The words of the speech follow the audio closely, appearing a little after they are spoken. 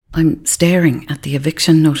I'm staring at the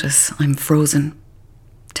eviction notice. I'm frozen,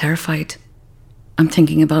 terrified. I'm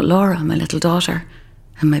thinking about Laura, my little daughter,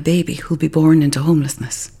 and my baby who'll be born into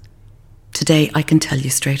homelessness. Today, I can tell you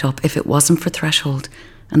straight up, if it wasn't for Threshold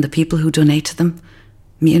and the people who donate to them,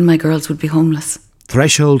 me and my girls would be homeless.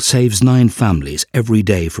 Threshold saves 9 families every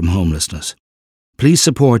day from homelessness. Please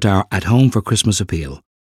support our At Home for Christmas appeal.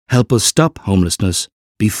 Help us stop homelessness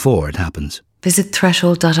before it happens. Visit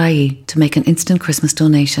threshold.ie to make an instant Christmas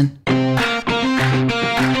donation.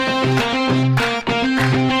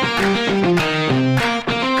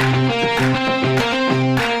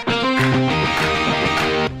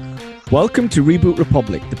 Welcome to Reboot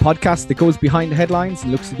Republic, the podcast that goes behind the headlines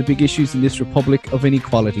and looks at the big issues in this republic of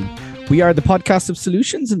inequality. We are the podcast of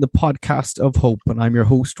solutions and the podcast of hope, and I'm your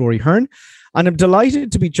host, Rory Hearn. And I'm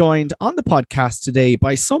delighted to be joined on the podcast today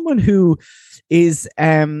by someone who is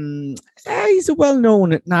he's a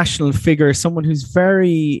well-known national figure, someone who's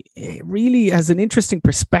really has an interesting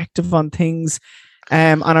perspective on things.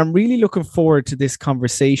 And I'm really looking forward to this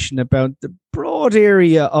conversation about the broad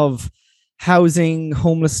area of housing,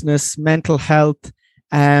 homelessness, mental health,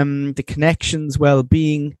 the connections,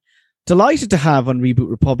 well-being. Delighted to have on Reboot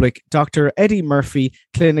Republic Dr. Eddie Murphy,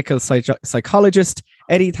 clinical psychologist.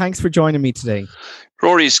 Eddie, thanks for joining me today.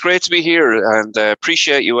 Rory, it's great to be here and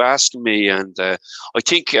appreciate you asking me. And I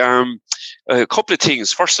think a couple of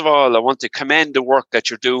things. First of all, I want to commend the work that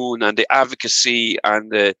you're doing and the advocacy.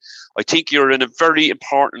 And I think you're in a very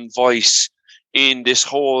important voice in this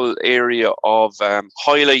whole area of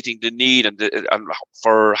highlighting the need and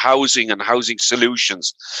for housing and housing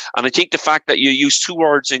solutions. And I think the fact that you use 2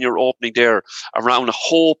 words in your opening there around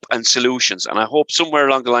hope and solutions, and I hope somewhere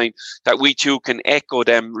along the line that we too can echo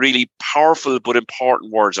them really powerful but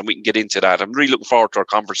important words, and we can get into that. I'm really looking forward to our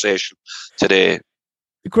conversation today.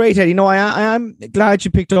 Great, Eddie. No, I am glad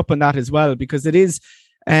you picked up on that as well, because it is,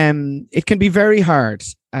 it can be very hard,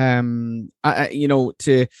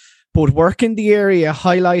 to both work in the area,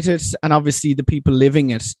 highlight it, and obviously the people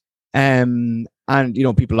living it, and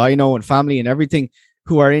people I know and family and everything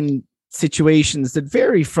who are in situations that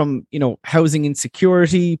vary from housing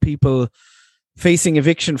insecurity, people facing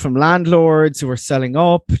eviction from landlords who are selling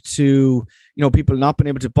up, to people not being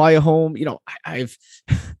able to buy a home. I've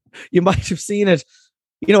you might have seen it.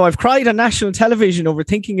 I've cried on national television over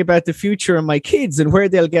thinking about the future of my kids and where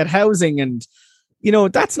they'll get housing, and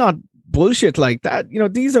that's not bullshit like that.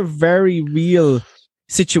 These are very real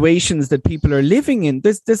situations that people are living in.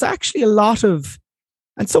 There's actually a lot of,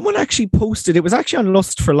 and someone actually posted, it was actually on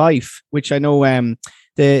Lust for Life, which I know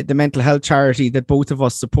the mental health charity that both of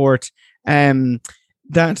us support,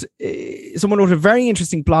 that someone wrote a very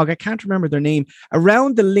interesting blog, I can't remember their name,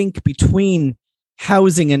 around the link between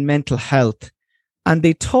housing and mental health. And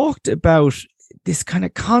they talked about this kind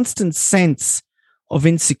of constant sense of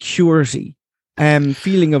insecurity,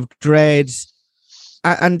 feeling of dread,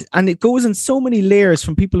 and it goes in so many layers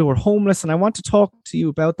from people who are homeless. And I want to talk to you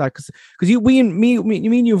about that because we and me,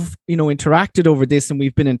 you've interacted over this, and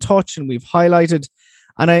we've been in touch and we've highlighted,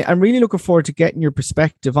 and I'm really looking forward to getting your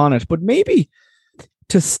perspective on it. But maybe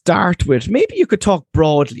to start with, maybe you could talk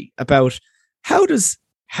broadly about how does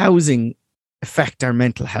housing affect our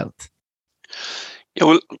mental health? Yeah,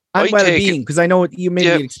 well, and well-being, because I know you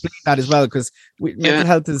maybe explain that as well, because mental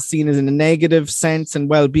health is seen as in a negative sense and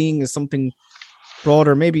well-being is something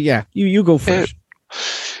broader. Maybe, you go first.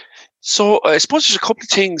 So I suppose there's a couple of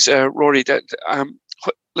things, Rory, that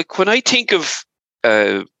like when I think of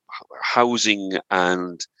housing,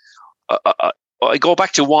 and I go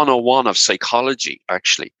back to 101 of psychology,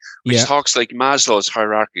 actually, which talks like Maslow's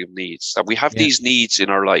hierarchy of needs, that we have these needs in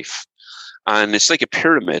our life. And it's like a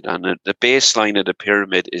pyramid, and the baseline of the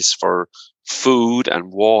pyramid is for food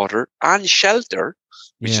and water and shelter,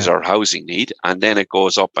 which is our housing need. And then it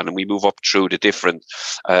goes up, and we move up through the different,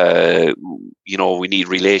 we need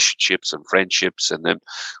relationships and friendships, and then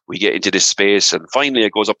we get into this space, and finally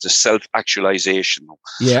it goes up to self-actualization.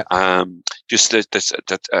 Yeah. But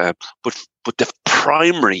the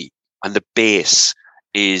primary and the base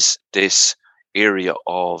is this area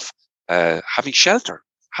of having shelter,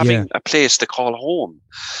 having a place to call home.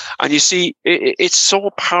 And you see, it's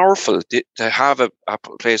so powerful to have a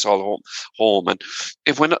place called home. And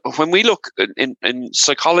when we look in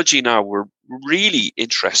psychology now, we're really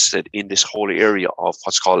interested in this whole area of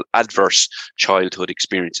what's called adverse childhood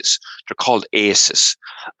experiences. They're called ACEs.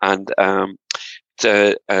 And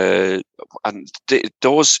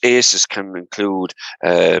those ACEs can include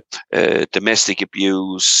domestic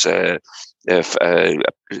abuse,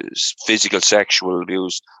 physical, sexual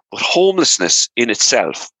abuse, but homelessness in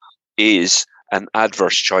itself is an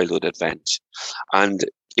adverse childhood event. And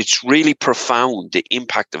it's really profound, the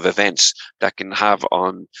impact of events that can have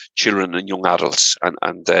on children and young adults, and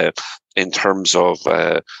in terms of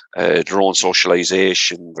their own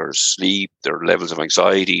socialization, their sleep, their levels of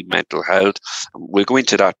anxiety, mental health. We'll go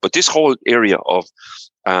into that. But this whole area of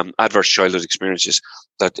adverse childhood experiences,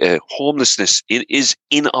 that homelessness is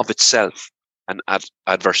in of itself an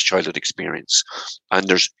adverse childhood experience. And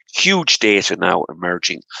there's huge data now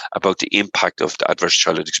emerging about the impact of the adverse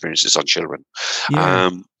childhood experiences on children.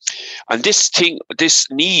 Yeah. And this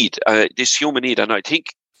human need, and I think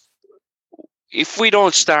if we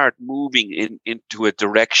don't start moving into a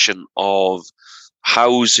direction of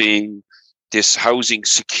housing, this housing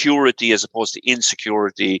security as opposed to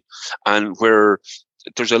insecurity, and where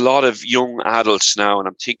there's a lot of young adults now, and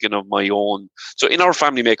I'm thinking of my own. So in our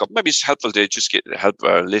family makeup, maybe it's helpful to just help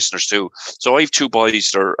our listeners too. So I have two boys.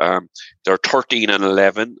 They're 13 and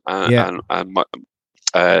 11, and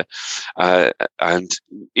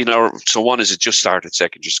so one is just started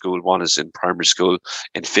secondary school, one is in primary school,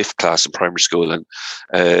 in 5th class in primary school, and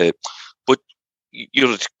but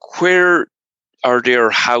where are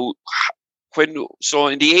there so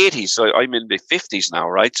in the 80s, so I'm in the 50s now,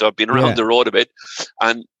 right? So I've been around the road a bit,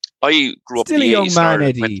 and I grew up still in the a young 80s man,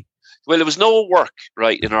 Ireland, Eddie. well, there was no work,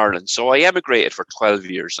 right, in Ireland, so I emigrated for 12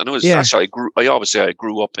 years, and it was actually I always say I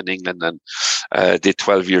grew up in England and did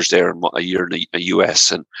 12 years there and a year in the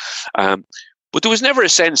US, and but there was never a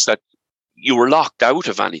sense that you were locked out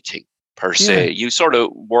of anything per se. You sort of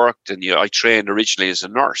worked, and I trained originally as a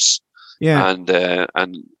nurse, and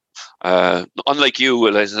unlike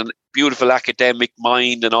you, as a beautiful academic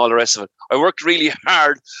mind and all the rest of it, I worked really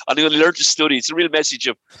hard and I learned to study. It's a real message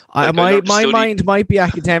of my mind might be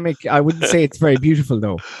academic. I wouldn't say it's very beautiful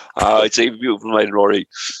though. I'd say beautiful mind, Rory.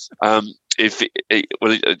 I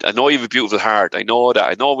know you have a beautiful heart. I know that.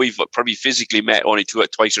 I know we've probably physically met only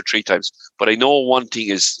twice or three times, but I know one thing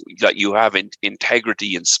is that you have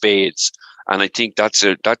integrity in spades. And I think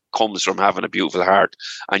that comes from having a beautiful heart.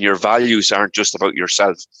 And your values aren't just about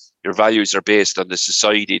yourself. Your values are based on the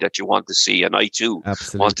society that you want to see. And I too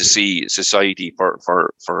want to see society for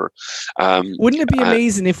wouldn't it be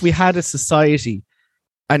amazing if we had a society,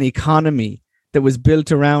 an economy that was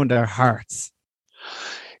built around our hearts?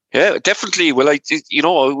 Yeah, definitely. Well,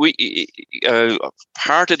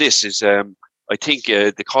 part of this is, I think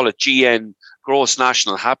they call it GN, gross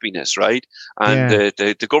national happiness, right? And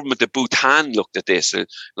the government of Bhutan looked at this,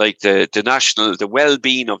 like the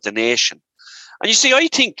well-being of the nation. And you see, I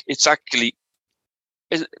think it's actually,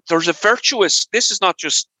 there's a virtuous, this is not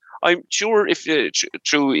just, I'm sure if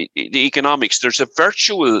through the economics, it's a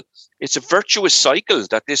virtuous cycle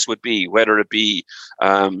that this would be, whether it be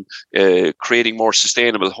creating more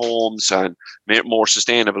sustainable homes and more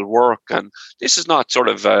sustainable work. And this is not sort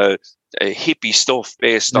of hippie stuff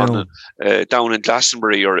based on down in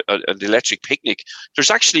Glastonbury or an electric picnic.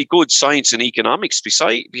 There's actually good science and economics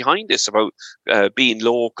behind this about being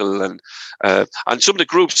local, and some of the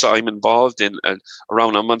groups I'm involved in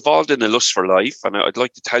I'm involved in the Lust for Life, and I'd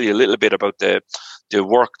like to tell you a little bit about the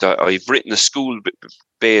work that I've written, a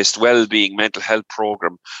school-based well-being mental health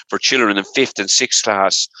program for children in 5th and 6th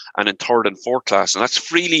class and in 3rd and 4th class, and that's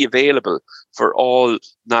freely available for all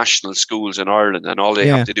national schools in Ireland, and all they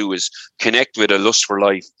have to do is connect with a Lust for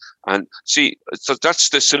Life. And see, so that's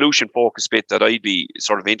the solution focus bit that I'd be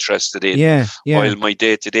sort of interested in. While my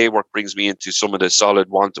day-to-day work brings me into some of the solid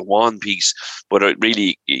one-to-one piece, but it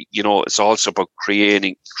really, it's also about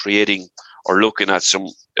creating or looking at some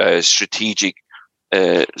strategic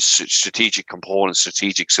components,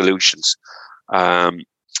 strategic solutions.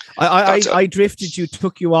 I drifted you,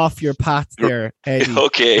 took you off your path there, Eddie.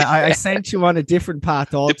 Okay. I sent you on a different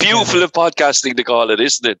path altogether. The beautiful of podcasting, they call it,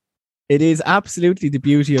 isn't it? It is absolutely the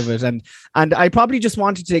beauty of it. And I probably just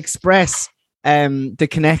wanted to express the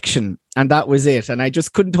connection, and that was it. And I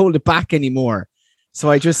just couldn't hold it back anymore. So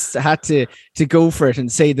I just had to go for it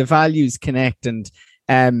and say the values connect.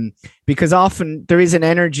 And because often there is an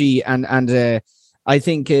energy and I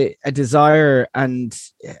think a desire and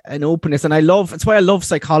an openness. And that's why I love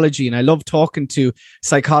psychology, and I love talking to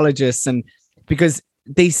psychologists, and because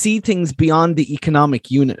they see things beyond the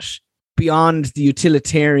economic unit, beyond the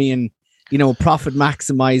utilitarian, profit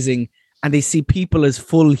maximizing, and they see people as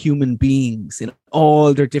full human beings in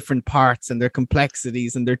all their different parts and their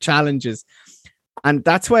complexities and their challenges. And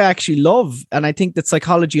that's why I actually love, and I think that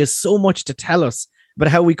psychology has so much to tell us about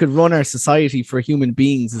how we could run our society for human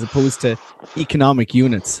beings as opposed to economic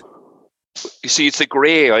units. You see, it's the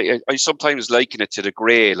grey. I sometimes liken it to the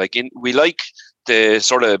grey. We like the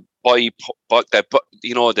sort of but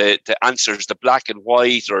the answers, the black and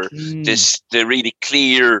white, or the really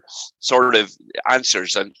clear sort of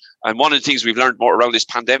answers. And one of the things we've learned more around this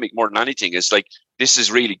pandemic, more than anything, is like, this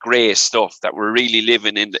is really grey stuff, that we're really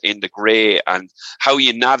living in the grey, and how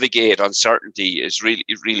you navigate uncertainty is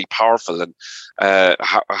really powerful. And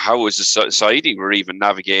how as a society we're even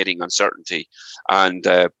navigating uncertainty. And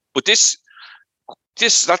but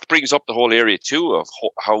that brings up the whole area too of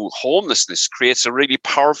how homelessness creates a really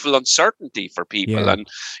powerful uncertainty for people. Yeah. And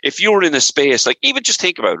if you're in a space, like, even just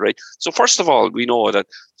think about it, right? So first of all, we know that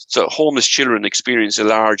homeless children experience a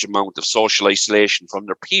large amount of social isolation from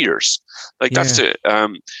their peers. Like, that's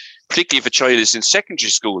particularly if a child is in secondary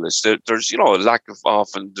school, there's a lack of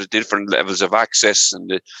often the different levels of access and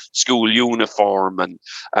the school uniform, and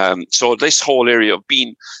so this whole area of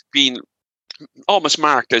being almost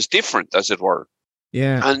marked as different, as it were.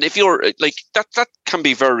 Yeah. And if you're like that can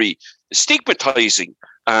be very stigmatizing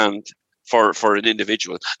and for an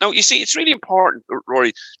individual. Now, you see, it's really important,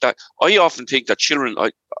 Rory, that I often think that children,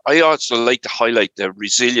 I also like to highlight their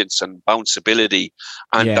resilience and bounceability,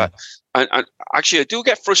 and and actually I do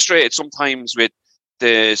get frustrated sometimes with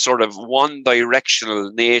the sort of one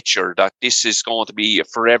directional nature that this is going to be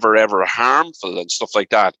forever ever harmful and stuff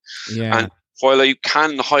like that. Yeah. And while I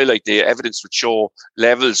can highlight the evidence which show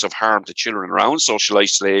levels of harm to children around social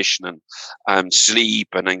isolation and sleep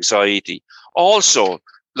and anxiety, also,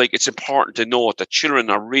 like, it's important to note that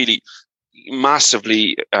children are really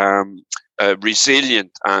massively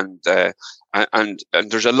resilient, and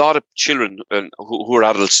there's a lot of children who are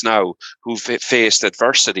adults now who've faced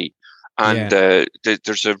adversity, and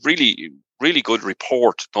there's a really, really good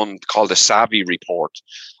report done called the Savvy Report.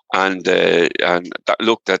 And that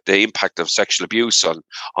looked at the impact of sexual abuse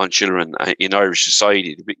on children in Irish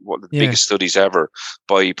society, one of the biggest studies ever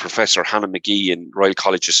by Professor Hannah McGee in Royal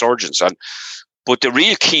College of Surgeons. But the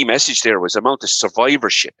real key message there was the amount of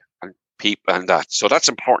survivorship and people and that. So that's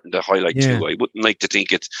important to highlight too. I wouldn't like to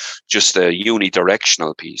think it's just a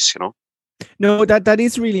unidirectional piece, No, that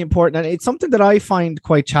is really important. And it's something that I find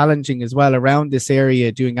quite challenging as well around this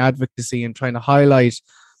area, doing advocacy and trying to highlight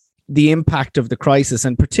the impact of the crisis,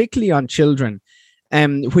 and particularly on children,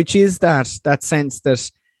 which is that sense that,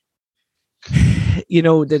 that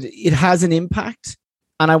it has an impact.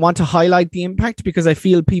 And I want to highlight the impact because I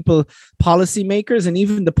feel policymakers and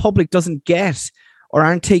even the public doesn't get or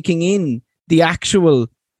aren't taking in the actual,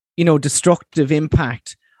 destructive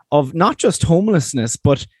impact of not just homelessness,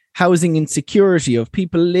 but housing insecurity, of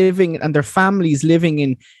people living and their families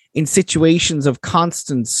living in situations of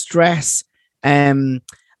constant stress,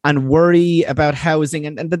 and worry about housing,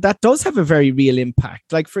 and that does have a very real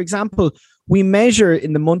impact. Like, for example, we measure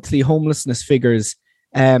in the monthly homelessness figures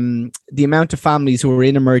the amount of families who are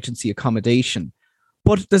in emergency accommodation,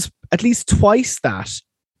 but there's at least twice that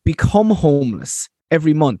become homeless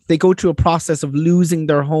every month. They go through a process of losing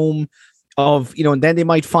their home, and then they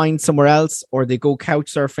might find somewhere else, or they go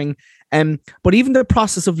couch surfing. But even the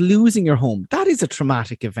process of losing your home, that is a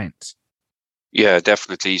traumatic event. Yeah,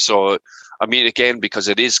 definitely. So, I mean, again, because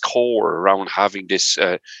it is core around having this,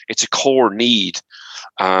 it's a core need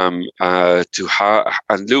to have,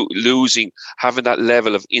 and losing, having that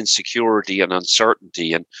level of insecurity and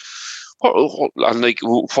uncertainty, and like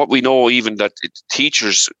what we know, even that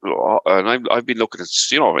teachers, and I've been looking at,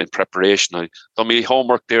 in preparation, I've done my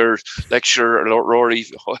homework there, lecture, Rory.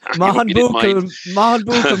 Mahan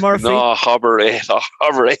Buchel, Murphy. No, hobber.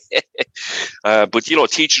 But,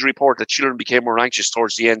 teachers report that children became more anxious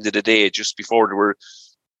towards the end of the day, just before they were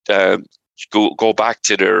go back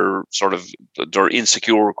to their sort of their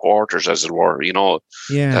insecure quarters, as it were,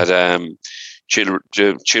 that children,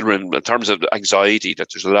 in terms of anxiety, that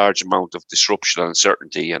there's a large amount of disruption and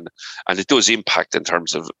uncertainty, and it does impact in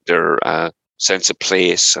terms of their sense of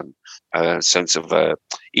place, and sense of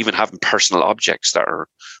even having personal objects that are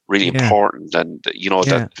really important, and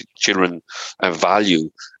that children value.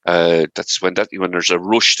 That's when there's a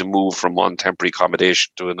rush to move from one temporary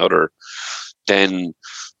accommodation to another, then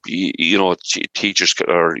teachers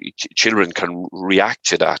or children can react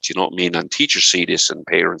to that, and teachers see this, and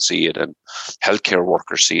parents see it, and healthcare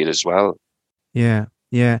workers see it as well. Yeah.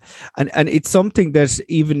 And it's something that,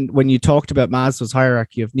 even when you talked about Maslow's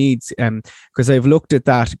hierarchy of needs, because I've looked at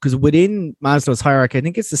that, because within Maslow's hierarchy, I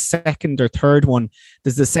think it's the second or third one,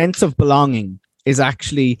 there's the sense of belonging is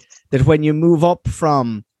actually that when you move up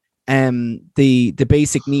from the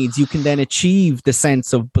basic needs, you can then achieve the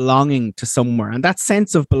sense of belonging to somewhere. And that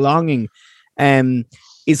sense of belonging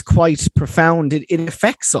is quite profound. It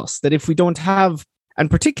affects us, that if we don't have, and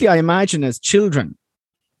particularly I imagine as children,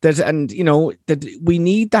 that we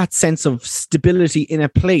need that sense of stability in a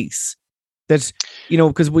place That,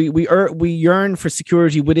 because we yearn for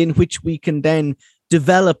security within which we can then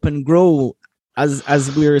develop and grow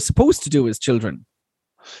as we're supposed to do as children.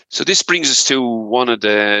 So this brings us to what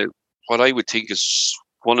I would think is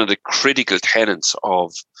one of the critical tenets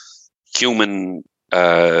of human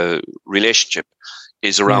relationship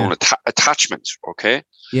is around attachment. Okay.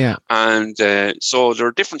 Yeah. And so there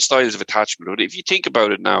are different styles of attachment. But if you think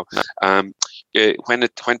about it now, when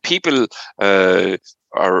people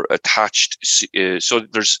are attached, so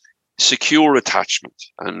there's secure attachment,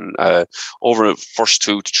 and over the first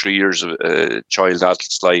 2 to 3 years of a child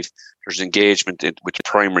adult's life, there's engagement with the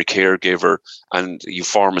primary caregiver, and you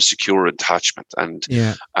form a secure attachment, and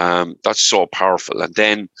that's so powerful. And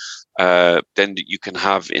then you can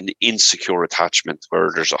have an insecure attachment where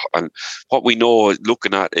and what we know,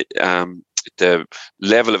 looking at it, the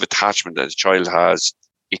level of attachment that a child has,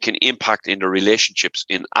 it can impact in the relationships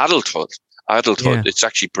in adulthood. It's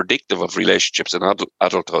actually predictive of relationships in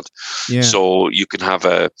adulthood. So you can have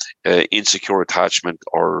a insecure attachment,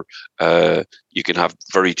 or you can have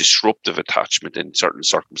very disruptive attachment in certain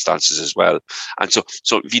circumstances as well. And so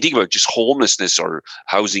if you think about just homelessness or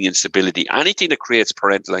housing instability, anything that creates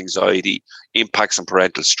parental anxiety, impacts on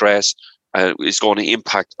parental stress, is going to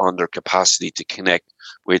impact on their capacity to connect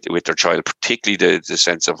with their child. Particularly the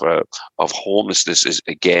sense of homelessness is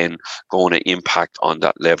again going to impact on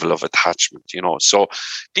that level of attachment. So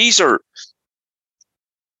these are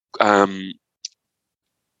I'm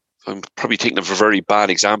probably thinking of a very bad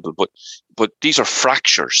example, but these are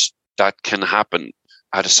fractures that can happen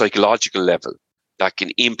at a psychological level that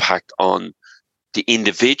can impact on the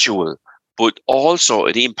individual, but also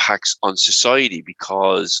it impacts on society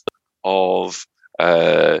because of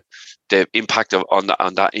the impact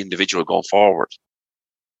on that individual going forward.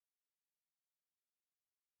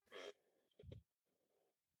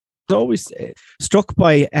 I was always struck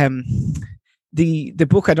by the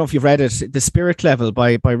book. I don't know if you've read it, The Spirit Level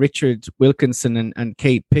by Richard Wilkinson and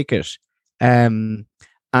Kate Pickett, and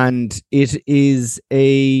it is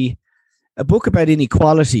a book about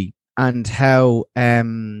inequality and how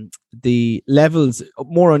the levels,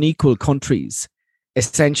 more unequal countries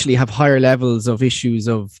essentially have higher levels of issues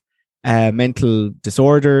of mental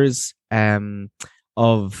disorders,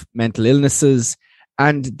 of mental illnesses.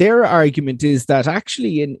 And their argument is that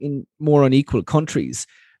actually in more unequal countries,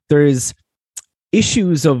 there's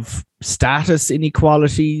issues of status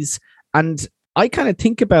inequalities. And I kind of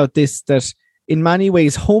think about this, that in many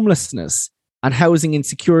ways, homelessness and housing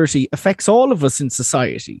insecurity affects all of us in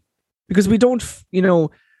society, because we don't,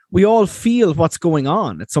 we all feel what's going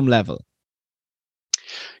on at some level.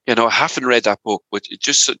 I haven't read that book, but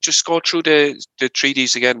just go through the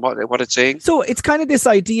treatise again, what it's saying. So it's kind of this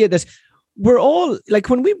idea that we're all, like,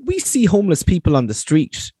 when we see homeless people on the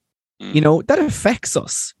street, that affects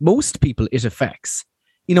us. Most people it affects,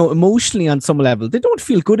 emotionally on some level. They don't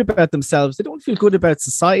feel good about themselves. They don't feel good about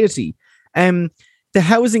society. The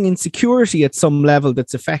housing insecurity at some level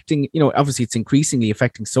that's affecting, obviously it's increasingly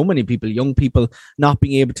affecting so many people, young people not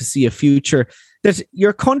being able to see a future, that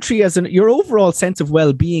your country your overall sense of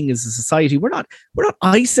well-being as a society, we're not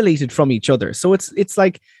isolated from each other. So it's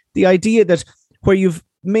like the idea that where you've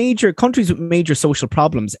major countries with major social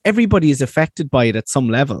problems, everybody is affected by it at some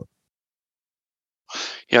level.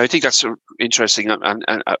 Yeah, I think that's interesting. And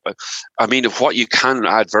I mean, what you can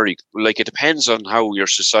add it depends on how your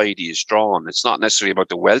society is drawn. It's not necessarily about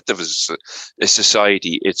the wealth of a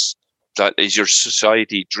society. It's that is your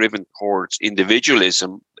society driven towards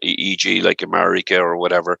individualism, e.g. like America or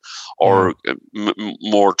whatever, or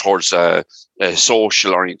more towards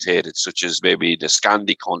social orientated, such as maybe the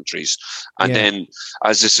Scandi countries. And then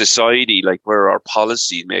as a society, like where our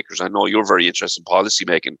policy makers, I know you're very interested in policy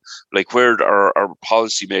making, like where our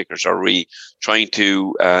policy makers, are we trying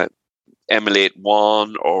to emulate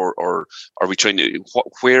one, or are we trying to,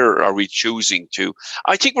 where are we choosing to?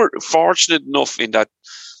 I think we're fortunate enough in that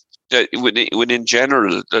when in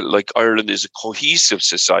general, like Ireland is a cohesive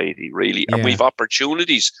society, really, and we've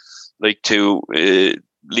opportunities like to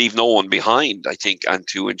leave no one behind, I think, and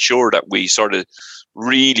to ensure that we sort of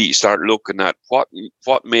really start looking at what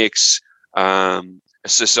makes a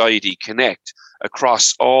society connect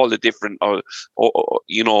across all the different, I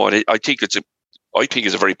think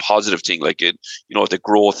it's a very positive thing, like the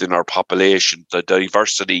growth in our population, the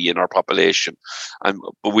diversity in our population,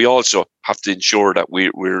 but we also have to ensure that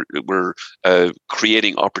we're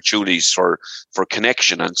creating opportunities for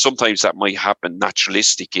connection, and sometimes that might happen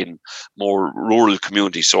naturalistic in more rural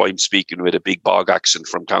communities. So I'm speaking with a big bog accent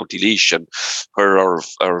from County Laois, and where our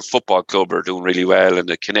football club are doing really well, and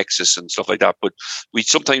it connects us and stuff like that. But we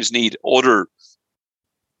sometimes need other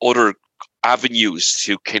avenues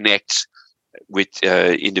to connect with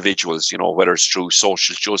individuals, whether it's through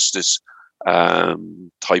social justice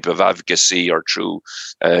type of advocacy or through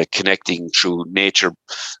connecting through nature,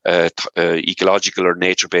 ecological or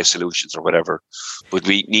nature-based solutions or whatever. But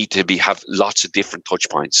we need to have lots of different touch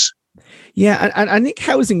points. Yeah, and I think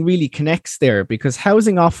housing really connects there, because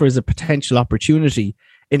housing offers a potential opportunity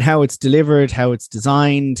in how it's delivered, how it's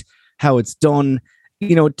designed, how it's done,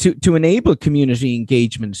 to enable community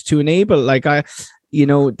engagement, to enable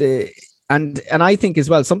and I think as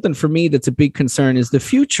well, something for me that's a big concern is the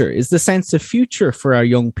future, is the sense of future for our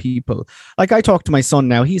young people. Like, I talk to my son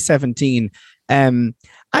now, he's 17, and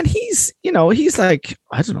he's like,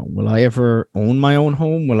 I don't know, will I ever own my own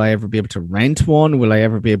home? Will I ever be able to rent one? Will I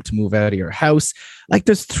ever be able to move out of your house? Like,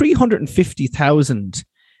 there's 350,000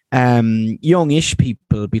 youngish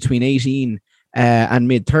people between 18 and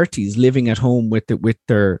mid 30s living at home with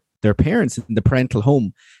their parents in the parental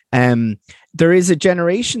home. There is a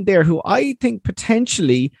generation there who I think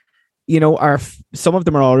potentially, some of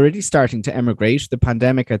them are already starting to emigrate. The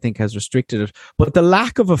pandemic, I think, has restricted it, but the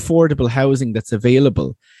lack of affordable housing that's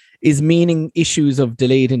available is meaning issues of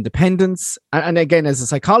delayed independence. And again, as a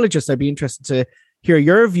psychologist, I'd be interested to hear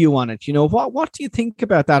your view on it. What do you think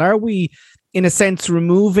about that? Are we, in a sense,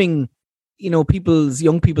 removing, young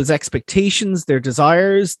people's expectations, their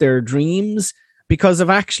desires, their dreams, because of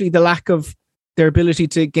actually the lack of their ability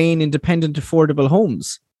to gain independent, affordable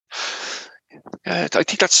homes? I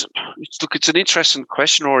think it's an interesting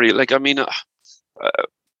question, Rory. Like, I mean,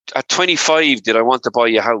 at 25, did I want to buy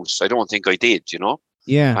a house? I don't think I did,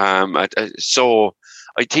 Yeah. So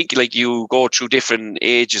I think, like, you go through different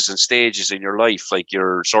ages and stages in your life. Like,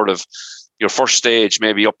 you're sort of, your first stage,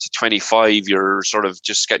 maybe up to 25, you're sort of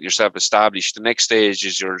just getting yourself established. The next stage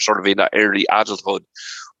is you're sort of in that early adulthood.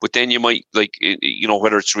 But then you might, like,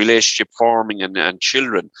 whether it's relationship forming and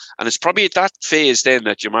children. And it's probably at that phase then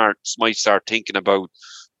that you might start thinking about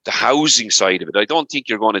the housing side of it. I don't think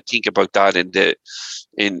you're going to think about that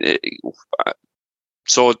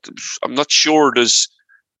so I'm not sure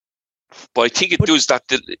but I think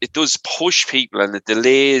it does push people, and it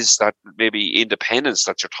delays that maybe independence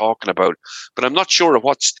that you're talking about. But I'm not sure at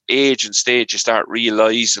what age and stage you start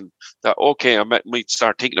realizing that, okay, I might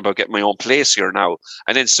start thinking about getting my own place here now.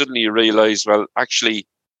 And then suddenly you realize, well, actually,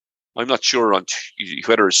 I'm not sure on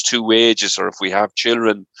whether it's two ages or if we have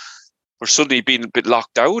children, we're suddenly being a bit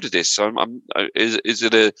locked out of this. Is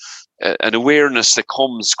it an awareness that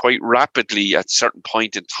comes quite rapidly at a certain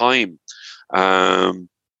point in time?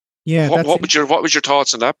 Yeah. What would your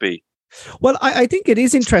thoughts on that be? Well, I think it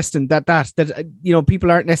is interesting that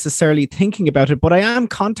people aren't necessarily thinking about it, but I am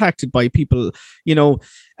contacted by people,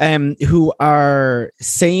 who are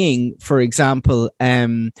saying, for example,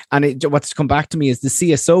 what's come back to me is the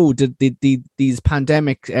CSO did these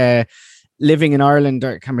pandemic living in Ireland, or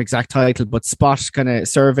I can't remember exact title, but spot kind of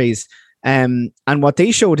surveys. And what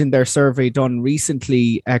they showed in their survey done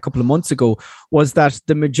recently, a couple of months ago, was that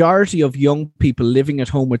the majority of young people living at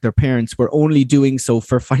home with their parents were only doing so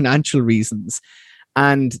for financial reasons.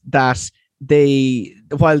 And that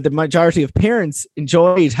while the majority of parents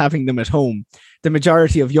enjoyed having them at home, the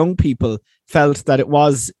majority of young people felt that it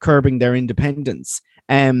was curbing their independence.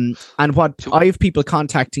 And what I have people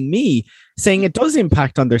contacting me saying it does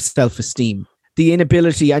impact on their self-esteem. The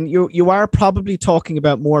inability, and you are probably talking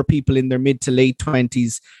about more people in their mid to late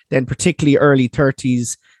 20s than particularly early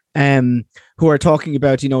 30s, who are talking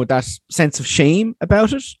about, that sense of shame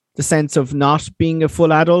about it, the sense of not being a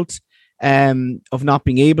full adult, of not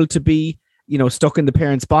being able to be, stuck in the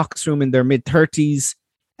parents' box room in their mid 30s.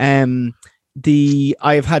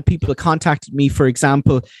 I've had people contacted me, for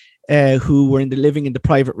example, who were living in the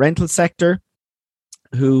private rental sector,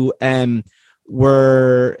 who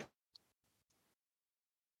were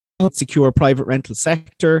secure private rental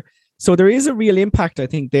sector. So there is a real impact, I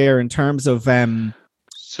think, there in terms of so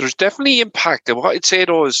there's definitely impact. And what I'd say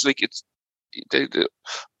though is, like, I'd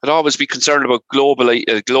always be concerned about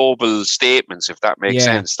global statements, if that makes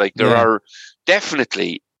sense. Like, there are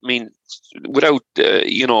definitely, I mean, without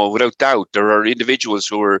doubt, there are individuals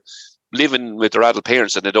who are living with their adult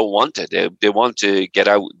parents and they don't want it. They want to get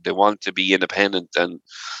out. They want to be independent, and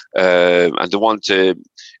they want to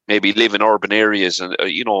maybe live in urban areas, and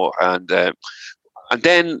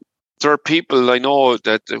then there are people I know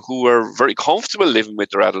who are very comfortable living with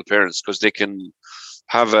their adult parents because they can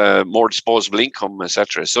have a more disposable income,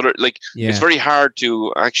 etc. So it's very hard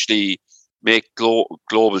to actually make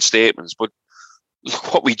global statements. But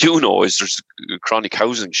what we do know is there's a chronic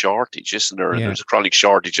housing shortage, isn't there? And there's a chronic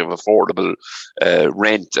shortage of affordable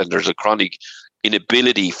rent, and there's a chronic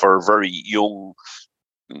inability for very young,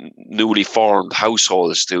 newly formed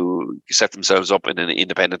households to set themselves up in an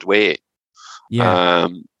independent way. Yeah.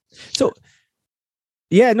 So,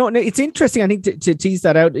 yeah, no, it's interesting. I think to tease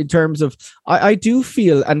that out in terms of, I do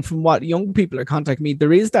feel, and from what young people are contacting me,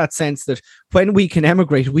 there is that sense that when we can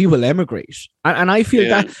emigrate, we will emigrate. And I feel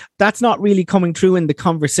that that's not really coming through in the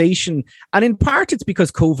conversation. And in part, it's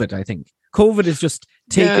because COVID, I think. COVID has just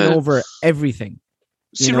taken over everything.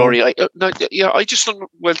 See, Rory, I just don't,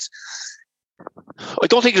 well, I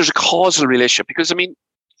don't think there's a causal relationship because, I mean,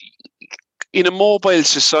 in a mobile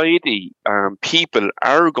society, people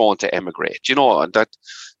are going to emigrate, and that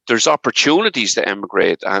there's opportunities to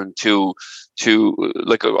emigrate and to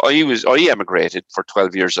like I emigrated for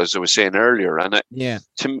 12 years, as I was saying earlier. And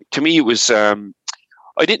to me, it was,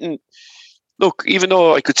 I didn't look, even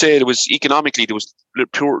though I could say it was economically, there was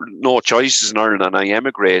no choices in Ireland and I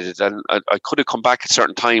emigrated and I could have come back at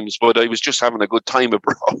certain times, but I was just having a good time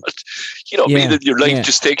abroad. Meaning your life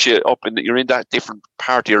just takes you up and you're in that different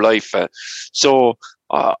part of your life. So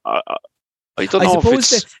I don't know. I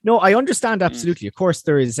suppose I understand absolutely. Of course,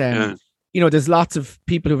 there is. There's lots of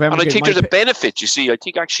people who've emigrated. And I think there's a benefit. You see, I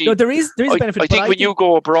think actually, there is a benefit. I think when you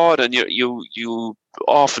go abroad and you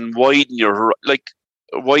often widen your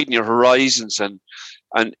horizons and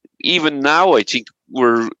even now I think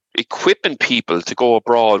we're equipping people to go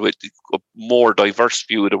abroad with a more diverse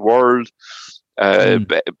view of the world,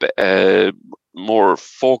 more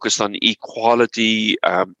focused on equality.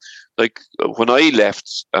 Like when I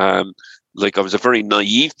left, like I was a very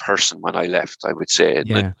naive person when I left, I would say.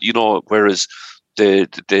 Whereas the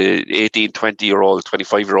 18, 20-year-old,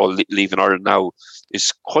 25-year-old leaving Ireland now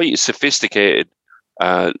is quite sophisticated.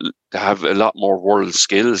 To have a lot more world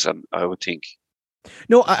skills, and I would think.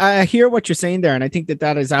 No, I hear what you're saying there, and I think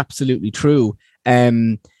that is absolutely true.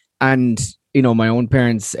 And my own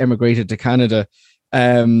parents emigrated to Canada,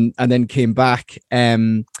 and then came back.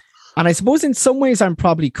 And I suppose in some ways I'm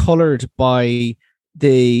probably coloured by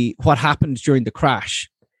what happened during the crash,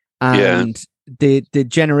 and the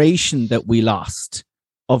generation that we lost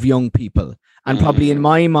of young people, and probably in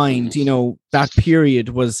my mind, that period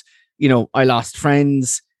was. I lost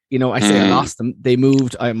friends. I say I lost them. They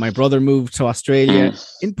moved. My brother moved to Australia.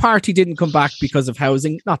 In part, he didn't come back because of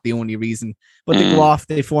housing. Not the only reason, but they go off,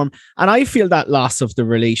 they form. And I feel that loss of the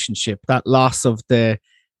relationship, that loss of that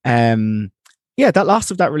loss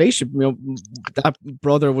of that relationship. That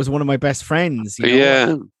brother was one of my best friends.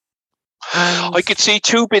 And I could see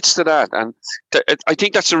two bits to that. And I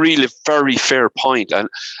think that's a really very fair point.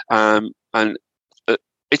 And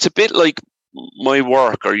it's a bit like my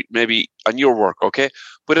work or maybe on your work, okay?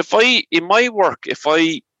 But in my work,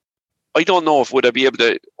 I don't know would I be able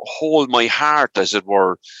to hold my heart, as it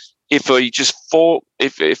were, if I just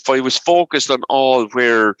if I was focused on all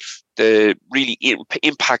where the really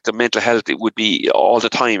impact of mental health it would be all the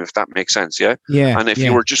time, if that makes sense, yeah. And if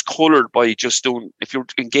you were just coloured by just doing, if you're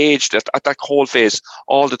engaged at that cold face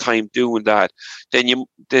all the time doing that,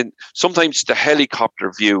 then sometimes the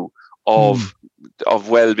helicopter view of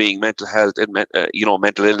well-being, mental health, and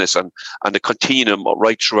mental illness, and the continuum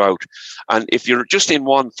right throughout. And if you're just in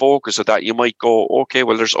one focus of that, you might go, okay,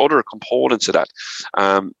 well, there's other components of that.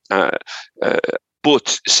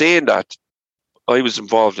 But saying that, I was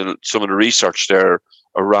involved in some of the research there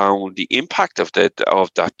around the impact of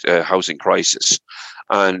that housing crisis,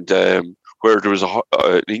 and where there was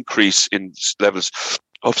an increase in levels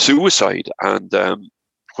of suicide, and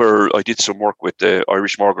where I did some work with the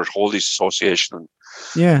Irish Mortgage Holdings Association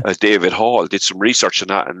and David Hall did some research on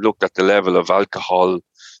that and looked at the level of alcohol,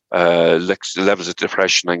 the levels of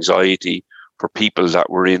depression, anxiety for people that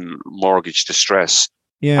were in mortgage distress.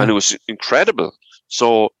 And it was incredible.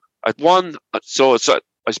 So I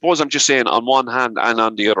suppose I'm just saying on one hand and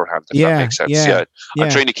on the other hand, if that makes sense. I'm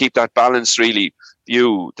trying to keep that balance really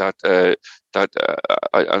view that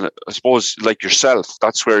I suppose like yourself,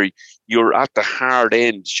 that's where you're at the hard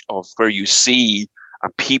end of where you see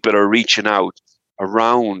and people are reaching out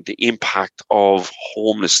around the impact of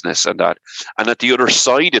homelessness and that. And at the other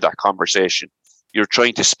side of that conversation, you're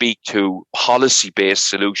trying to speak to policy-based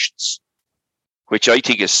solutions, which I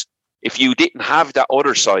think is, if you didn't have that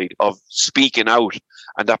other side of speaking out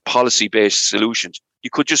and that policy-based solutions, you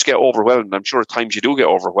could just get overwhelmed. I'm sure at times you do get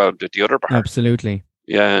overwhelmed at the other part. Absolutely.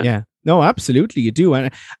 Yeah. No, absolutely, you do.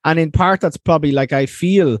 And in part, that's probably like I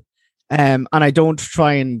feel, and I don't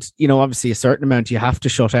try and, obviously a certain amount you have to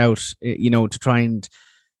shut out, to try and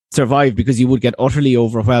survive, because you would get utterly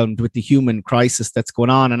overwhelmed with the human crisis that's going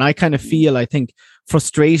on. And I kind of feel, I think,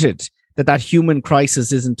 frustrated that human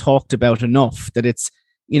crisis isn't talked about enough, that it's,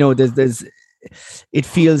 it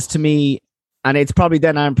feels to me, and it's probably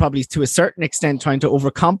then I'm probably to a certain extent trying to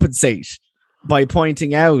overcompensate by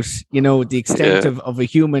pointing out, the extent of a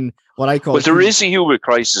human, what I call. Well, there is a human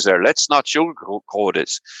crisis there. Let's not sugarcoat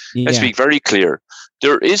it. Let's be very clear.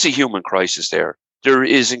 There is a human crisis there. There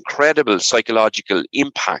is incredible psychological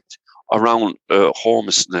impact around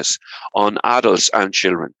homelessness on adults and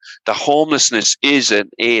children. The homelessness is an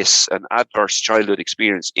adverse childhood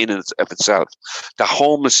experience in and of itself. The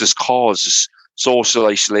homelessness causes social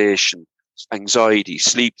isolation, anxiety,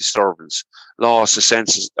 sleep disturbance, loss of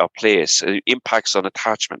sense of place, impacts on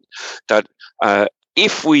attachment. That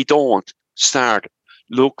if we don't start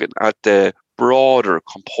looking at the broader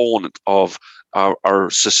component of our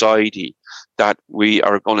society, that we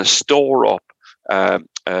are going to store up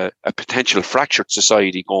a potential fractured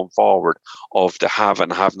society going forward of the have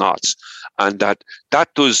and have-nots, and that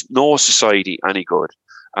does no society any good.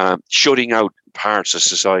 Shutting out parts of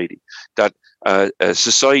society. That a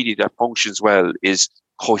society that functions well is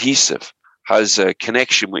cohesive, has a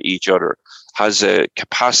connection with each other, has a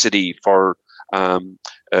capacity for, and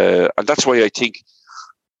that's why I think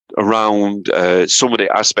around some of the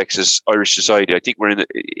aspects of Irish society, I think we're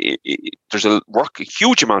there's a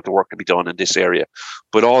huge amount of work to be done in this area,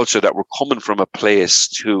 but also that we're coming from a place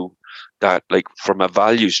too, that like from a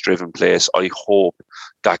values-driven place, I hope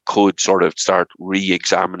that could sort of start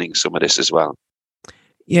re-examining some of this as well.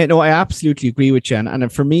 Yeah, no, I absolutely agree with you.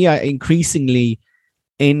 And for me, I increasingly,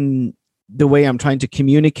 in the way I'm trying to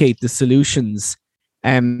communicate the solutions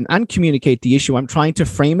and communicate the issue, I'm trying to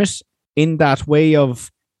frame it in that way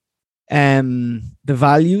of the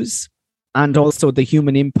values and also the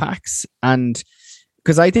human impacts. And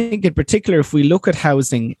because I think in particular, if we look at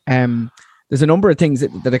housing, there's a number of things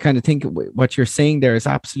that I kind of think what you're saying there is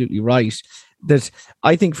absolutely right. That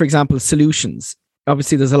I think, for example, solutions.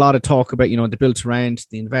 Obviously, there's a lot of talk about, the built to rent,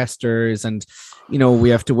 the investors, and, we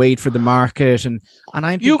have to wait for the market. And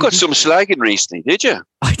you got some slagging recently, did you?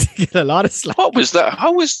 I did get a lot of slagging. What was that?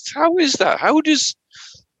 How is that? How does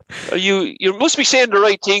you must be saying the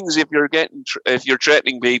right things if you're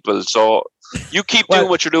threatening people. So you keep doing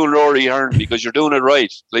what you're doing, Rory Hearn, because you're doing it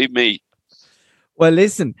right. Believe me. Well,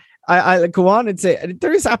 listen, I'll go on and say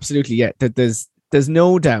there is absolutely that there's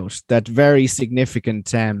no doubt that very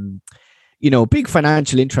significant big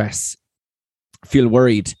financial interests feel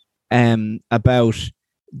worried about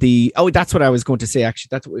that's what I was going to say, actually.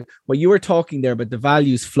 That's what you were talking there about, the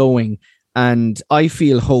values flowing. And I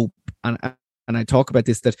feel hope, and I talk about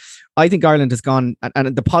this, that I think Ireland has gone,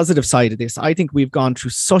 and the positive side of this, I think we've gone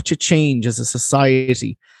through such a change as a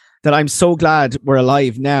society that I'm so glad we're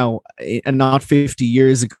alive now and not 50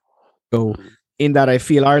 years ago, in that I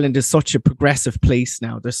feel Ireland is such a progressive place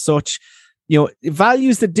now. There's such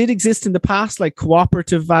values that did exist in the past, like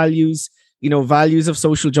cooperative values, values of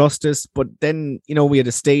social justice. But then, we had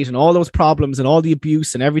a state and all those problems and all the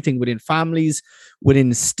abuse and everything within families,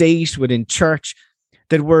 within state, within church,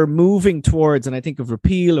 that we're moving towards. And I think of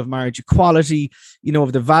repeal of marriage equality,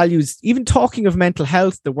 of the values, even talking of mental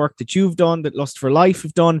health, the work that you've done, that Lust for Life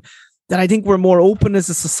have done, that I think we're more open as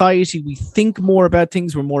a society. We think more about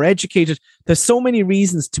things. We're more educated. There's so many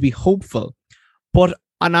reasons to be hopeful. But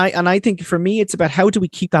And I think for me, it's about how do we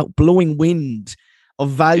keep that blowing wind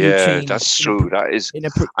of value change. Yeah, that's true. That is in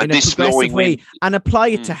a progressive way, and apply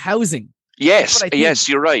it to housing. Yes,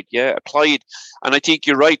 you're right. Yeah, apply it, and I think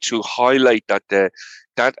you're right to highlight that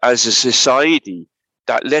that as a society,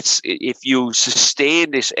 that if you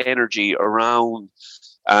sustain this energy around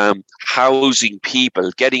housing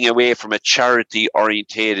people, getting away from a charity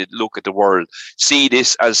orientated look at the world, see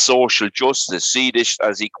this as social justice, see this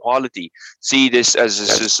as equality, see this as a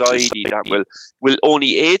society that will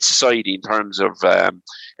only aid society in terms of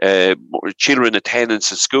children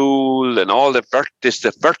attendance at school and all the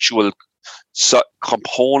virtual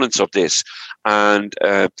components of this. And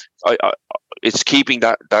it's keeping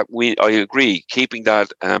that I agree, keeping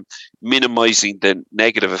that, minimizing the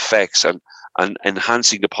negative effects and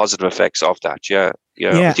enhancing the positive effects of that. Yeah.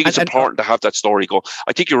 I think it's important to have that story go.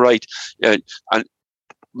 I think you're right. And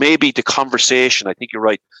maybe the conversation, I think you're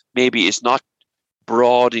right, maybe is not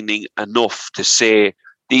broadening enough to say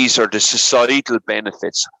these are the societal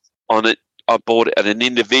benefits on it, both at an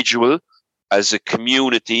individual, as a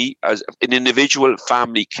community, as an individual,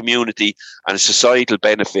 family, community, and a societal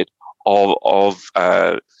benefit of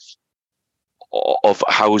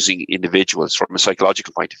housing individuals from a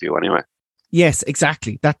psychological point of view, anyway. Yes,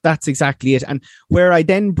 exactly. That's exactly it. And where I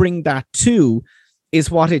then bring that to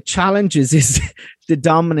is what it challenges is the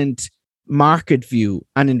dominant market view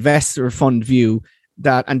and investor fund view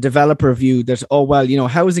and developer view that,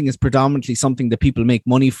 housing is predominantly something that people make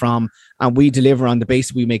money from, and we deliver on the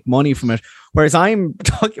basis we make money from it. Whereas I'm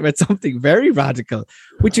talking about something very radical,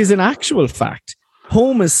 which is in actual fact,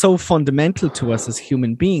 home is so fundamental to us as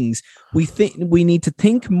human beings. We think we need to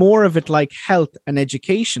think more of it like health and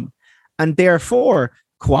education, and therefore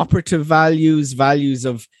cooperative values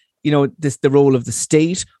of, the role of the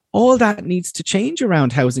state, all that needs to change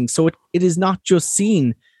around housing. So it is not just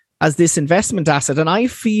seen as this investment asset. And I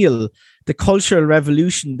feel the cultural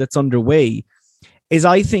revolution that's underway is,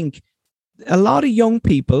 I think, a lot of young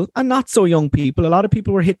people, and not so young people, a lot of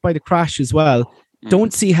people were hit by the crash as well,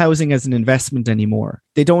 don't see housing as an investment anymore.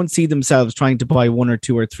 They don't see themselves trying to buy 1 or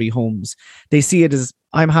 2 or 3 homes. They see it as,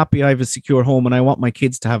 I'm happy I have a secure home and I want my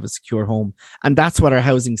kids to have a secure home. And that's what our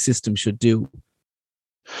housing system should do.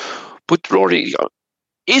 But Rory,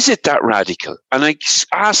 is it that radical? And I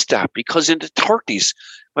ask that because in the 30s,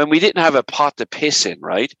 when we didn't have a pot to piss in,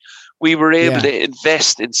 right, we were able to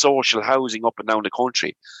invest in social housing up and down the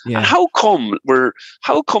country. Yeah. And how come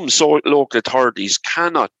local authorities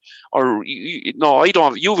cannot, or no, I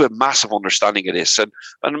don't. You have a massive understanding of this, and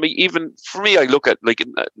I mean, even for me, I look at like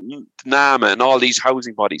NAMA and all these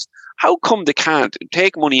housing bodies. How come they can't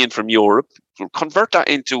take money in from Europe, convert that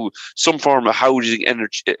into some form of housing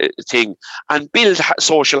energy thing, and build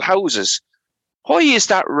social houses? Why is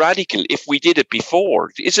that radical? If we did it before,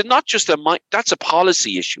 is it not just that's a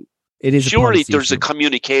policy issue? It is. Surely there's a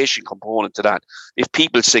communication component to that. If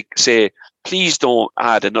people say, please don't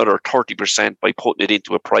add another 30% by putting it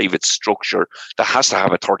into a private structure that has to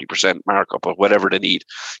have a 30% markup or whatever they need,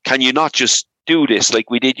 can you not just do this like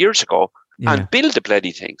we did years ago and build the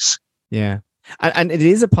bloody things? Yeah. And it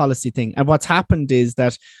is a policy thing. And what's happened is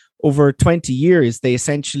that over 20 years, they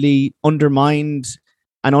essentially undermined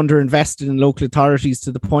and underinvested in local authorities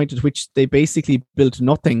to the point at which they basically built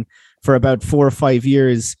nothing for about 4 or 5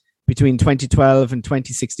 years between 2012 and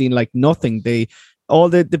 2016, like nothing. All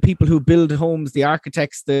the people who build homes, the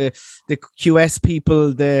architects, the QS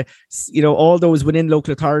people, all those within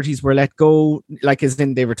local authorities were let go, like as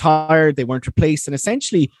in they retired, they weren't replaced. And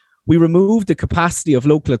essentially we removed the capacity of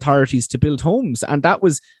local authorities to build homes. And that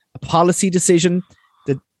was a policy decision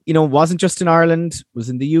that, wasn't just in Ireland, was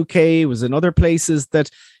in the UK, was in other places that,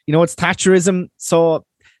 it's Thatcherism. So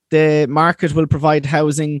the market will provide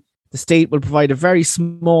housing. The state will provide a very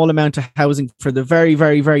small amount of housing for the very,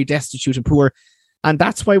 very, very destitute and poor. And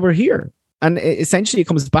that's why we're here. And essentially it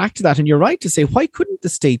comes back to that. And you're right to say, why couldn't the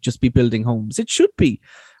state just be building homes? It should be.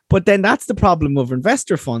 But then that's the problem of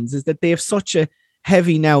investor funds, is that they have such a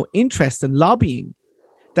heavy now interest in lobbying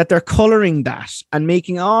that they're coloring that and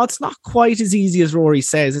making, it's not quite as easy as Rory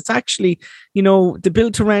says. It's actually, the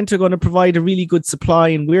build to rent are going to provide a really good supply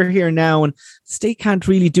and we're here now and the state can't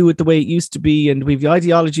really do it the way it used to be. And we have the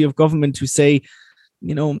ideology of government who say,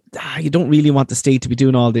 you don't really want the state to be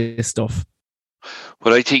doing all this stuff.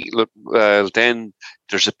 Well, I think, look, then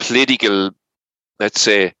there's a political, let's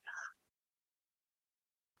say,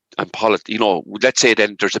 and let's say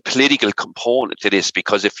then there's a political component to this,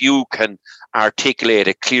 because if you can articulate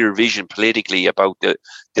a clear vision politically about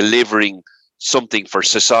delivering something for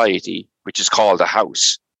society, which is called a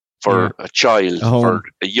house for a child, for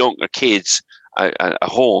a kids, a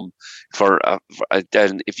home,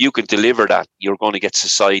 then if you can deliver that, you're going to get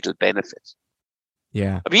societal benefit.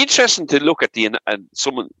 Yeah, it'd be interesting to look at the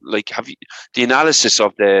analysis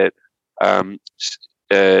of the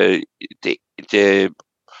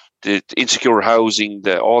insecure housing,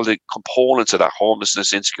 all the components of that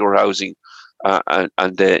homelessness, insecure housing,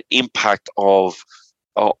 and the impact on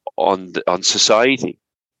society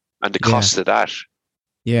and the cost of that.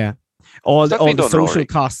 Yeah, all the social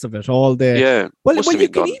costs of it, all the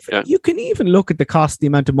you can even look at the cost, the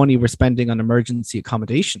amount of money we're spending on emergency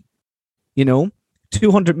accommodation.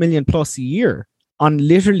 200 million plus a year on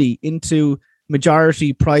literally into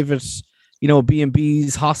majority private,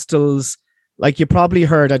 B&Bs, hostels. Like you probably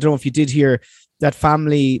heard, I don't know if you did hear that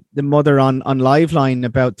family, the mother on Liveline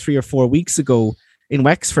about 3 or 4 weeks ago in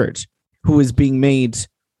Wexford, who is being made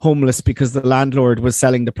homeless because the landlord was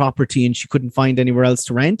selling the property and she couldn't find anywhere else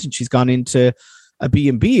to rent. And she's gone into a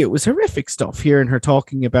B&B. It was horrific stuff, hearing her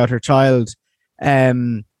talking about her child,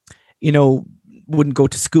 wouldn't go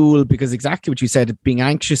to school because exactly what you said, being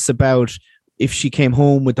anxious about if she came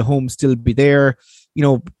home, would the home still be there?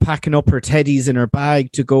 Packing up her teddies in her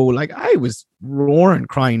bag to go. Like, I was roaring,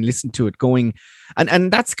 crying, listening to it going.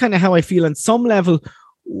 And that's kind of how I feel. On some level,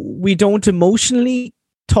 we don't emotionally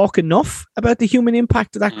talk enough about the human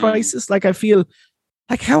impact of that crisis. Like, I feel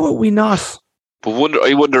like, how are we not? But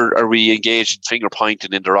I wonder, are we engaged in finger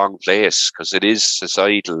pointing in the wrong place? Because it is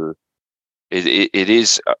societal. It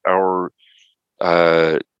is our...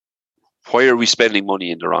 why are we spending money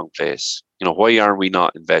in the wrong place? Why are we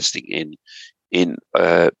not investing in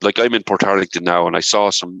like I'm in Portarlington now, and I saw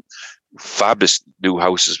some fabulous new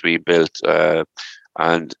houses being built,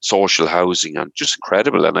 and social housing, and just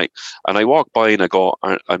incredible. And I walk by and I go,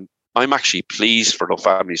 I'm actually pleased for the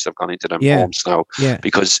families that have gone into them homes now,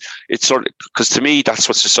 because it's because to me that's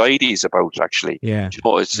what society is about, actually.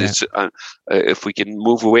 It's if we can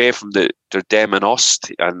move away from the them and us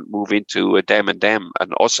and move into a them and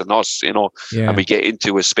us, and we get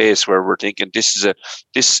into a space where we're thinking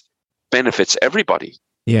this benefits everybody.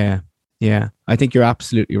 I think you're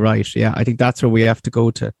absolutely right. I think that's where we have to go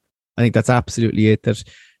to. I think that's absolutely it.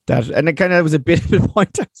 And it kind of was a bit of a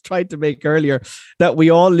point I was trying to make earlier, that we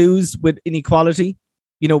all lose with inequality.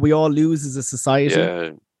 We all lose as a society.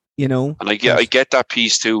 And I get that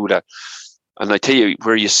piece too. And I tell you,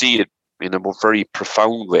 where you see it in a very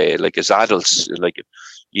profound way, like as adults, like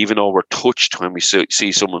even though we're touched when we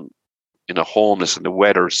see someone in a homeless and the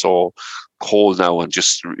weather is so cold now, and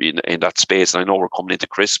just in that space. And I know we're coming into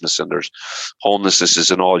Christmas and there's homelessness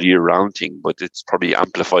is an all year round thing, but it's probably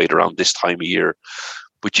amplified around this time of year.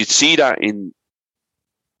 But you'd see that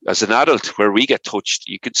as an adult, where we get touched,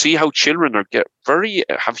 you can see how children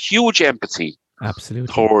have huge empathy,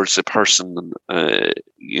 absolutely, towards a person,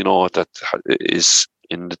 that is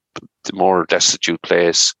in the more destitute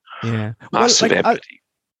place. Massive empathy.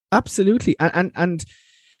 Absolutely, and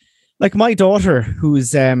like my daughter,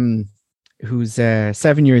 who's 7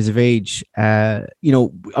 years of age,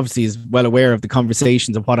 obviously is well aware of the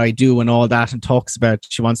conversations of what I do and all that, and talks about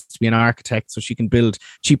she wants to be an architect so she can build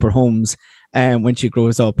cheaper homes when she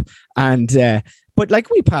grows up. And but like,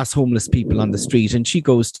 we pass homeless people on the street, and she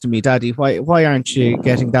goes to me, "Daddy, why aren't you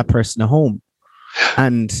getting that person a home?"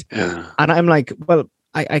 And I'm like, "Well,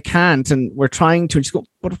 I can't," and we're trying to. And she's going,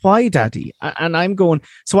 "But why, Daddy?" And I'm going,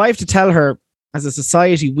 so I have to tell her, as a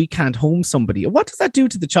society, we can't home somebody. What does that do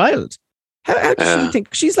to the child? How does she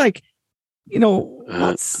think? She's like,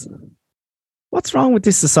 what's wrong with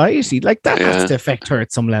this society? Like, that has to affect her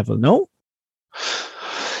at some level, no?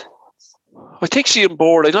 I think she's on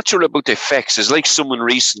board. I'm not sure about the effects. There's like someone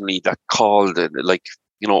recently that called,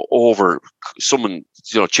 over someone,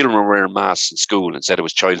 children were wearing masks in school and said it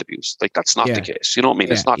was child abuse. Like, that's not the case. You know what I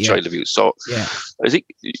mean? It's not child abuse. So I think,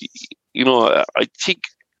 I think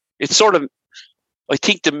it's sort of, I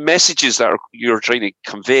think the messages that you're trying to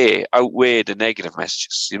convey outweigh the negative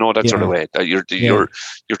messages. That sort of way. That you're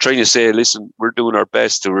trying to say, listen, we're doing our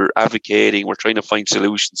best, we're advocating, we're trying to find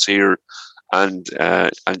solutions here, and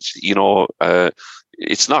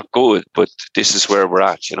it's not good, but this is where we're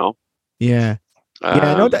at.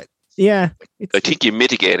 I think you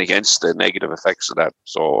mitigate against the negative effects of that.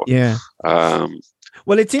 So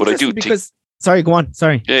well, it's interesting because. Sorry, go on.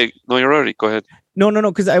 Sorry. Yeah, no, you're already. Go ahead. No,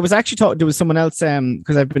 because I was actually talking. There was someone else.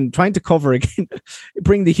 Because I've been trying to cover again,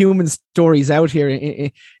 bring the human stories out here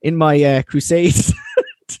in my crusade,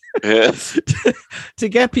 to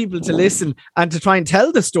get people to listen and to try and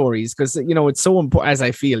tell the stories, because it's so important. As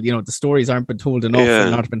I feel, the stories aren't been told enough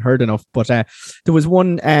and not been heard enough. But there was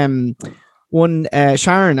one Sharon,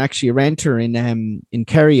 actually a renter in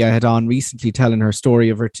Kerry, I had on recently, telling her story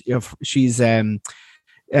of she's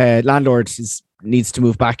landlord needs to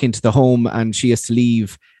move back into the home, and she has to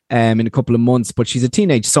leave in a couple of months, but she's a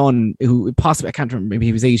teenage son who possibly, I can't remember, maybe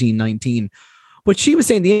he was 18, 19. But she was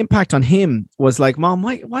saying the impact on him was like, "Mom,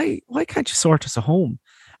 why can't you sort us a home?"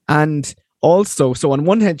 And also, so on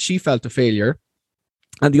one hand, she felt a failure,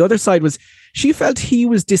 and the other side was she felt he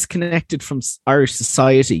was disconnected from Irish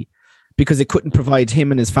society because it couldn't provide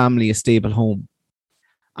him and his family a stable home.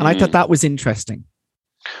 And I thought that was interesting.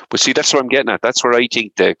 But see, that's what I'm getting at. That's where I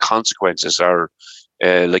think the consequences are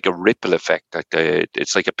like a ripple effect. Like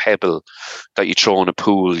it's like a pebble that you throw in a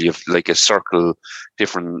pool. You've like a circle,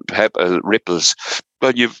 different ripples,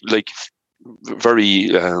 but you've like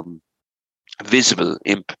very visible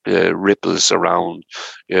ripples around,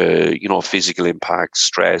 physical impact,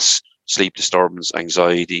 stress, sleep disturbance,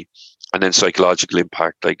 anxiety, and then psychological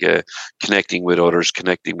impact, like connecting with others,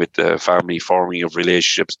 connecting with the family, forming of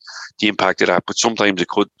relationships, the impact of that. But sometimes it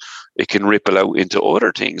can ripple out into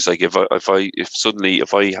other things. Like if I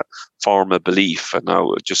form a belief, and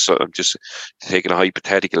now I'm just taking a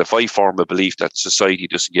hypothetical, if I form a belief that society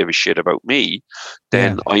doesn't give a shit about me,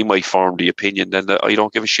 then I might form the opinion then that I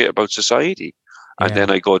don't give a shit about society. And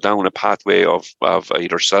then I go down a pathway of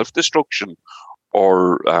either self-destruction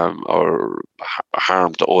or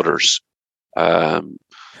harm to others, in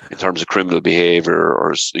terms of criminal behavior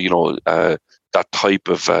or that type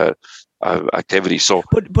of activity. So,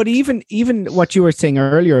 but even what you were saying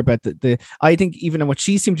earlier about the I think even what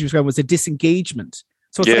she seemed to describe was a disengagement.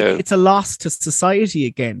 So it's like it's a loss to society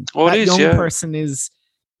again. Oh, that it is, young person is,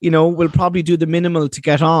 will probably do the minimal to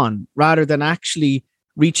get on rather than actually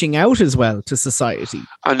reaching out as well to society.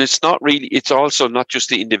 And it's also not just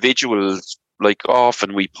the individual's like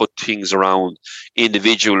often we put things around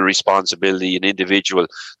individual responsibility and individual,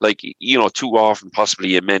 like, too often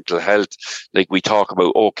possibly in mental health, like we talk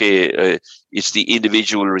about, okay, it's the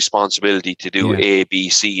individual responsibility to do A, B,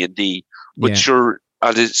 C, and D. But sure,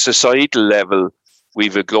 at a societal level,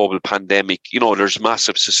 we've a global pandemic. There's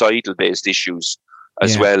massive societal-based issues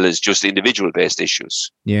as well as just individual-based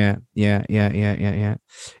issues. Yeah. No,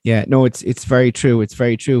 it's very true. It's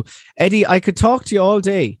very true. Eddie, I could talk to you all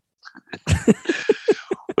day.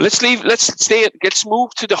 Let's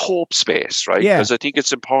move to the hope space, right? Yeah. Because I think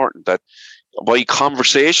it's important that by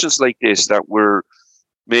conversations like this that we're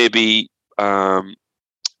maybe, I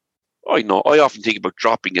often think about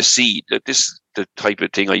dropping a seed. That this is the type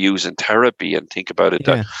of thing I use in therapy, and think about it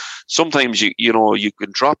that sometimes you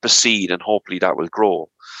can drop a seed and hopefully that will grow.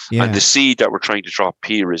 Yeah. And the seed that we're trying to drop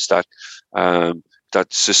here is that that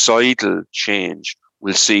societal change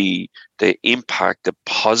will see the impact, the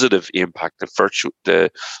positive impact, the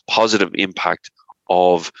positive impact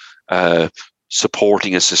of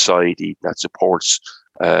supporting a society that supports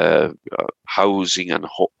housing and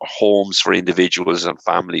homes for individuals and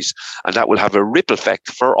families, and that will have a ripple effect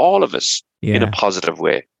for all of us in a positive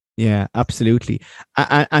way. Yeah, absolutely.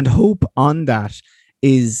 And hope on that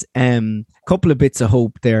is a couple of bits of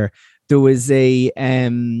hope there. There was a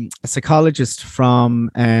psychologist from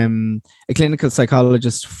a clinical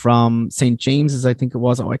psychologist from St. James's, I think it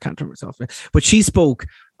was. I can't remember myself, but she spoke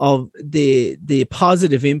of the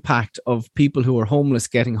positive impact of people who are homeless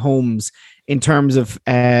getting homes in terms of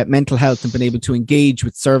mental health and being able to engage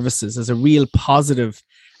with services as a real positive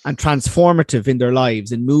and transformative in their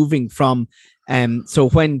lives, and moving from so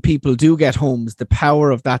when people do get homes, the power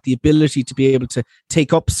of that, the ability to be able to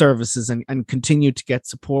take up services and continue to get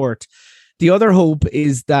support. The other hope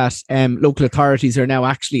is that local authorities are now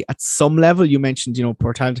actually at some level, you mentioned,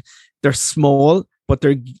 Port Talbot, they're small, but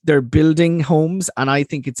they're building homes. And I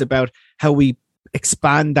think it's about how we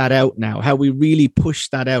expand that out now, how we really push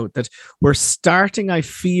that out, that we're starting, I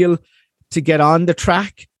feel, to get on the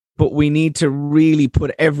track, but we need to really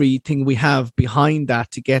put everything we have behind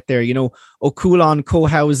that to get there. Ó Cualann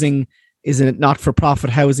Co-housing is a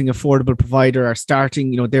not-for-profit housing affordable provider, are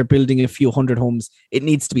starting, they're building a few hundred homes. It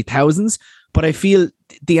needs to be thousands, but I feel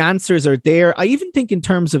the answers are there. I even think in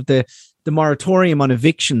terms of the moratorium on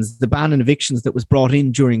evictions, the ban on evictions that was brought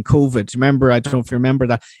in during COVID. Remember, I don't know if you remember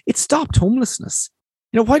that, it stopped homelessness.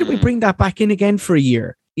 Why don't we bring that back in again for a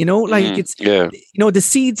year? It's, the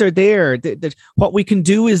seeds are there, that what we can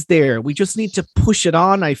do is there. We just need to push it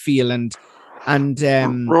on, I feel. And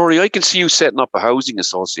Rory, I can see you setting up a housing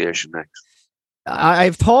association next.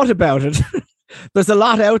 I've thought about it. There's a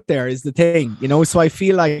lot out there is the thing, so I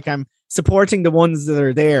feel like I'm supporting the ones that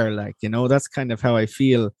are there. That's kind of how I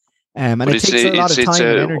feel. And but it takes a lot of time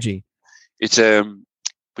and energy. It's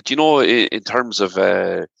but in terms of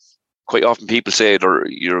quite often people say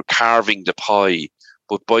you're carving the pie,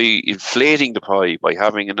 but by inflating the pie, by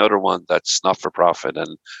having another one that's not for profit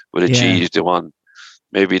and will achieve the one,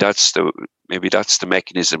 maybe that's the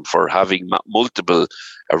mechanism for having multiple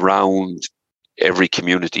around every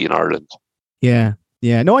community in Ireland. Yeah.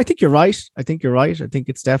 No, I think you're right. I think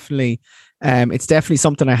it's definitely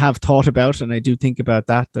something I have thought about, and I do think about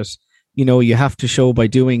that you have to show by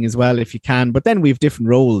doing as well if you can. But then we have different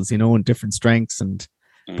roles, and different strengths,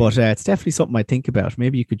 but it's definitely something I think about.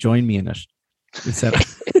 Maybe you could join me in it. I'll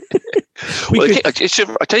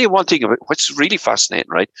tell you one thing about what's really fascinating,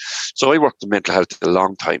 right? So I worked in mental health a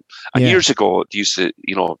long time, and years ago, they used to,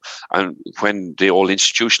 and when the old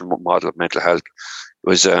institutional model of mental health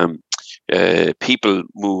was, people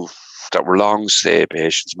that were long stay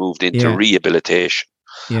patients moved into rehabilitation.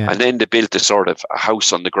 Yeah. And then they built a sort of a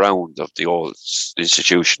house on the ground of the old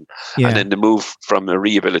institution. Yeah. And then they moved from a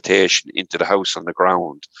rehabilitation into the house on the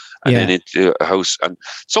ground, and then into a house. And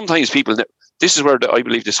sometimes people, this is where I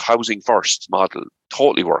believe this housing first model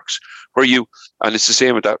totally works, and it's the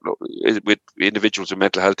same with that, with individuals with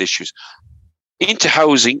mental health issues, into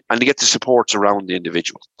housing, and they get the supports around the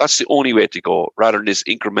individual. That's the only way to go, rather than this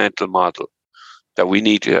incremental model that we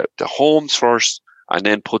need to the homes first and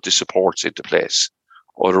then put the supports into place.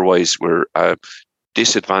 Otherwise, we're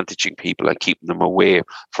disadvantaging people and keeping them away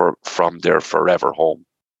from their forever home.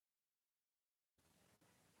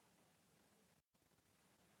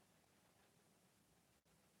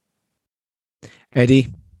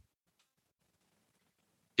 Eddie?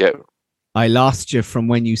 Yeah. I lost you from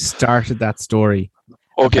when you started that story.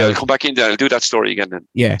 Okay, I'll come back in there. I'll do that story again then.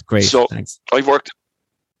 Yeah, great. So thanks. I've worked.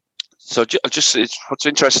 So it's what's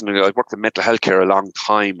interesting. I've worked in mental health care a long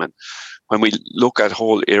time, and when we look at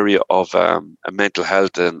whole area of mental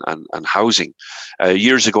health and housing,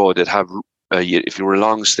 years ago they'd have if you were a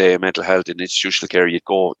long stay mental health in institutional care, you'd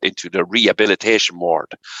go into the rehabilitation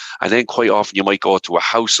ward, and then quite often you might go to a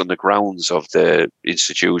house on the grounds of the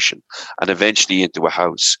institution, and eventually into a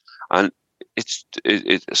house. And it's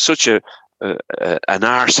such an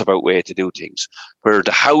arse about way to do things, where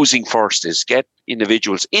the housing first is get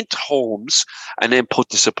individuals into homes and then put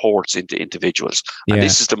the supports into individuals. Yeah. And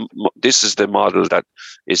this is the model that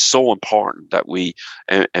is so important that we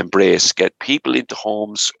embrace. Get people into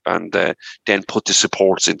homes and then put the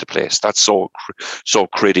supports into place. That's so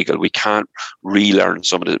critical. We can't relearn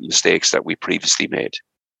some of the mistakes that we previously made.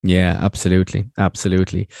 Yeah, absolutely.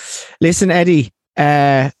 Listen, Eddie,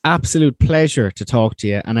 absolute pleasure to talk to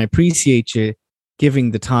you, and I appreciate you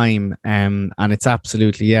giving the time. And it's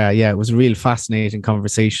absolutely, it was a real fascinating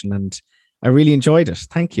conversation, and I really enjoyed it.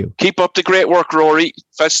 Thank you. Keep up the great work, Rory.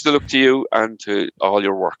 Best of luck to you and to all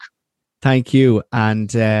your work. Thank you. And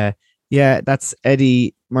that's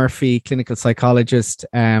Eddie Murphy, clinical psychologist.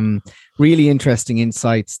 Really interesting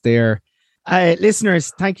insights there.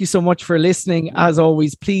 Listeners, thank you so much for listening. As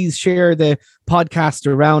always, please share the podcast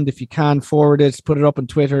around if you can, forward it, put it up on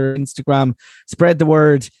Twitter, Instagram, spread the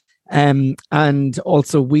word. And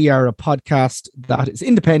also, we are a podcast that is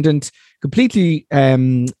independent, completely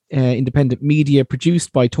independent media,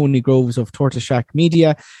 produced by Tony Groves of Tortoise Shack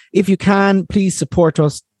Media. If you can, please support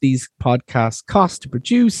us. These podcasts cost to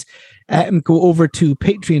produce. Go over to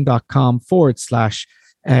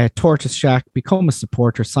patreon.com/Tortoise Shack, become a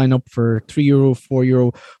supporter, sign up for €3,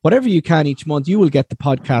 €4, whatever you can each month. You will get the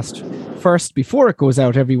podcast first before it goes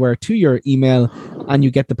out everywhere to your email, and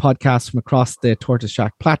you get the podcast from across the Tortoise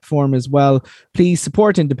Shack platform as well. Please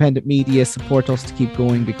support independent media, support us to keep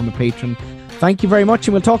going, become a patron. Thank you very much,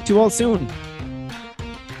 and we'll talk to you all soon.